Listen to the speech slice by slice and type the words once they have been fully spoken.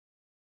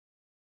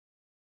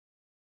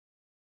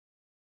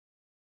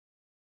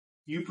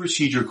new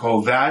procedure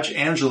called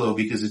VagilAngelo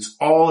because it's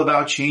all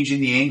about changing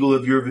the angle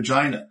of your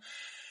vagina.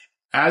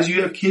 As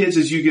you have kids,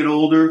 as you get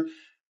older,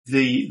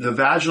 the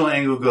vaginal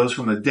angle goes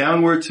from a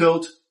downward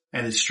tilt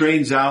and it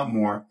straightens out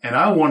more. And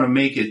I want to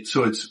make it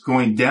so it's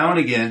going down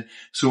again.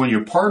 So when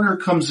your partner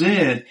comes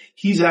in,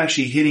 he's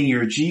actually hitting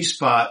your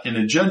G-spot in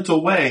a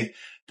gentle way,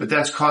 but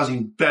that's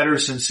causing better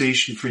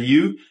sensation for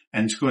you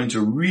and it's going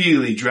to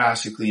really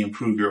drastically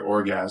improve your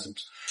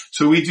orgasms.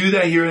 So we do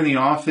that here in the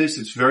office.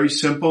 It's very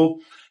simple.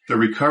 The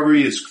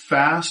recovery is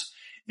fast.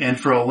 And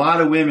for a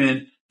lot of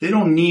women, they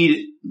don't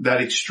need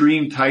that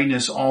extreme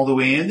tightness all the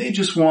way in. They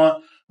just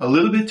want a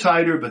little bit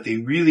tighter, but they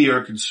really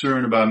are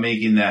concerned about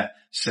making that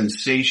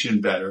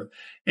sensation better.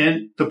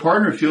 And the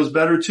partner feels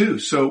better too.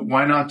 So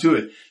why not do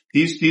it?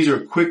 These are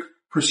quick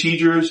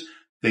procedures.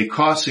 They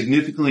cost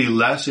significantly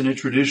less than a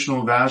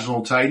traditional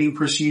vaginal tightening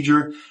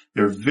procedure.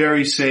 They're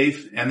very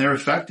safe and they're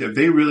effective.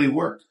 They really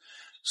work.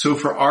 So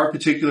for our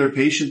particular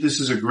patient, this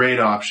is a great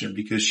option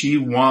because she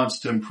wants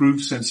to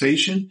improve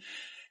sensation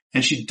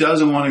and she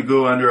doesn't want to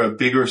go under a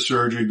bigger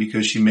surgery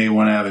because she may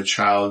want to have a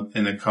child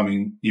in the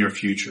coming near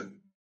future.